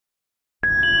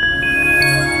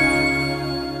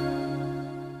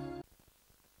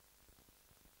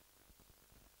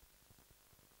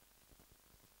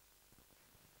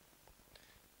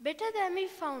Better than we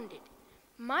found it.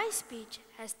 My speech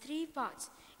has 3 parts.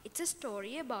 It's a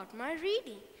story about my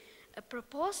reading, a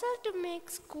proposal to make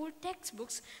school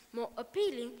textbooks more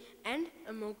appealing, and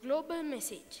a more global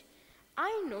message.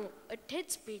 I know a TED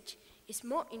speech is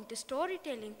more into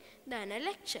storytelling than a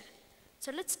lecture.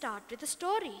 So let's start with a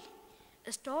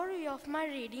story of my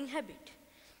reading habit.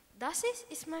 Dasis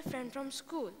is my friend from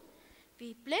school.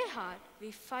 We play hard, we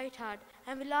fight hard,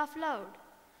 and we laugh loud.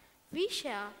 We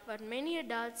share what many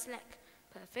adults lack,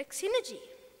 perfect synergy.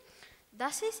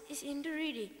 Dasis is into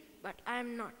reading, but I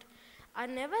am not. I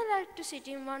never like to sit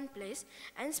in one place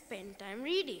and spend time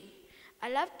reading. I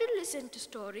love to listen to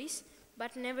stories,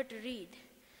 but never to read.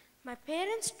 My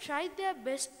parents tried their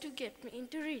best to get me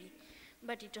into reading,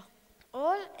 but it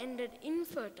all ended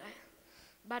infertile.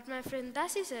 But my friend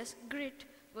Dasis's grit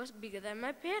was bigger than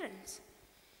my parents.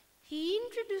 He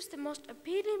introduced the most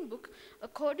appealing book,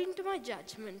 according to my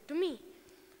judgment, to me,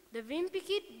 The Wimpy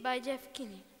Kid by Jeff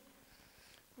Kinney.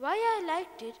 Why I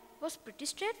liked it was pretty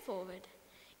straightforward.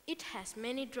 It has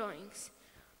many drawings.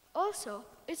 Also,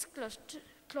 it's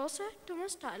closer to my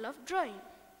style of drawing.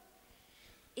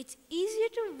 It's easier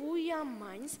to woo young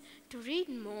minds to read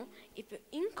more if you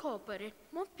incorporate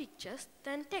more pictures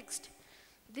than text.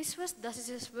 This was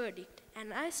Dasis's verdict,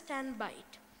 and I stand by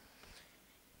it.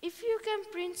 If you can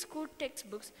print school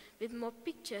textbooks with more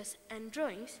pictures and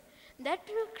drawings, that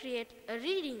will create a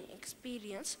reading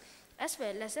experience as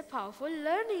well as a powerful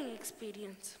learning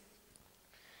experience.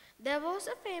 There was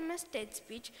a famous TED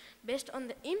speech based on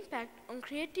the impact on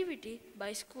creativity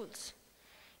by schools.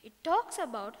 It talks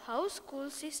about how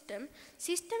school systems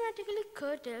systematically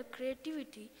curtail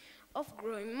creativity of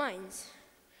growing minds.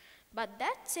 But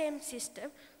that same system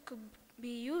could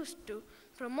be used to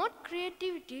promote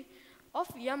creativity of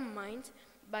young minds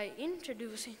by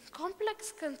introducing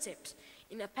complex concepts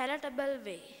in a palatable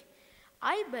way.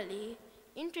 I believe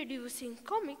introducing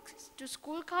comics to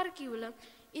school curriculum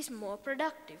is more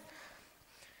productive.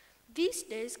 These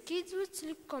days, kids would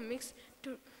slip comics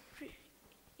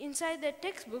inside their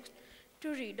textbooks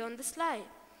to read on the slide.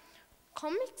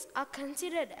 Comics are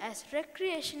considered as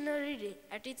recreational reading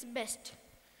at its best,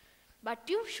 but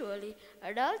usually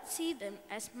adults see them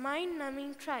as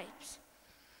mind-numbing tribes.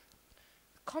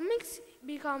 Comics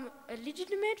become a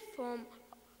legitimate form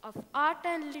of art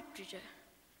and literature.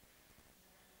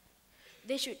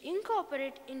 They should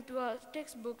incorporate into our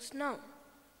textbooks now.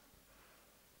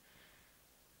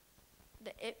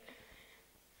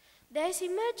 There is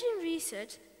emerging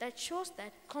research that shows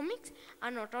that comics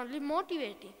are not only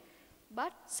motivating,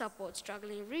 but support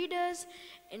struggling readers,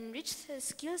 enrich the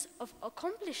skills of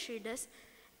accomplished readers,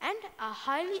 and are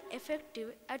highly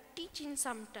effective at teaching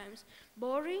sometimes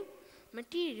boring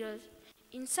materials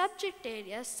in subject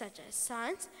areas such as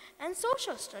science and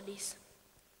social studies.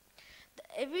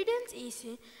 The evidence is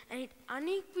in, and it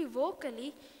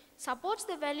unequivocally supports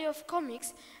the value of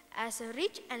comics as a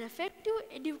rich and effective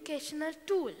educational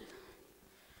tool.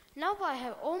 Now I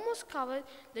have almost covered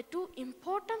the 2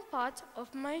 important parts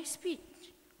of my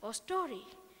speech or story.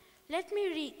 Let me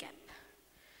recap.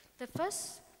 The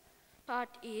first part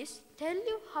is tell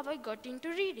you how I got into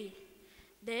reading.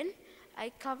 Then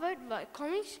I covered why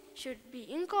comics should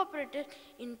be incorporated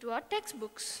into our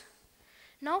textbooks.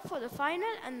 Now for the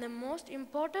final and the most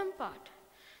important part.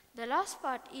 The last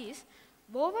part is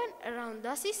woven around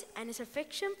Dasis and his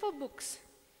affection for books.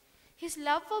 His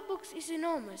love for books is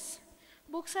enormous.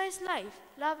 Books are his life,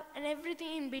 love, and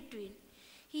everything in between.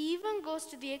 He even goes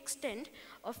to the extent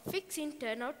of fixing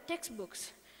turnout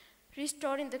textbooks,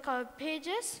 restoring the cover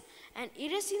pages, and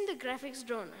erasing the graphics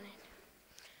drawn on it.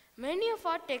 Many of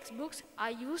our textbooks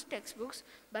are used textbooks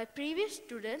by previous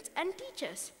students and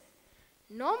teachers.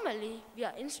 Normally, we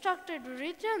are instructed to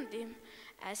return them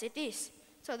as it is,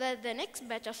 so that the next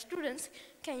batch of students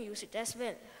can use it as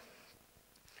well.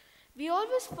 We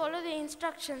always follow the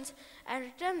instructions and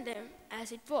return them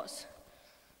as it was.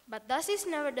 But Dasis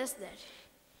never does that.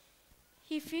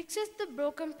 He fixes the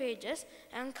broken pages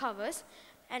and covers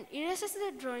and erases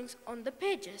the drawings on the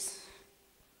pages.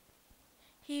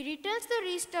 He returns the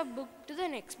restored book to the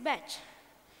next batch.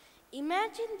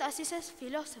 Imagine Dasis's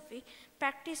philosophy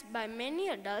practiced by many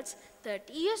adults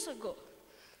 30 years ago.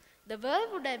 The world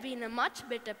would have been a much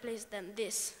better place than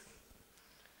this.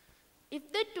 If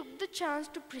they took the chance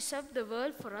to preserve the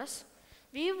world for us,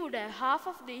 we would have half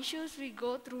of the issues we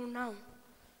go through now.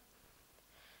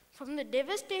 From the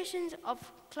devastations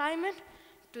of climate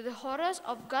to the horrors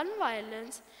of gun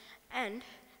violence and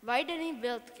widening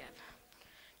wealth gap.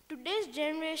 Today's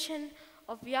generation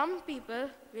of young people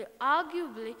will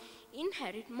arguably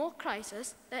inherit more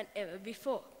crises than ever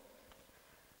before.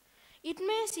 It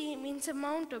may seem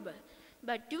insurmountable,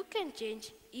 but you can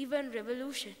change even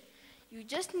revolution. You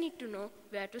just need to know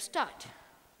where to start.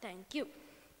 Thank you.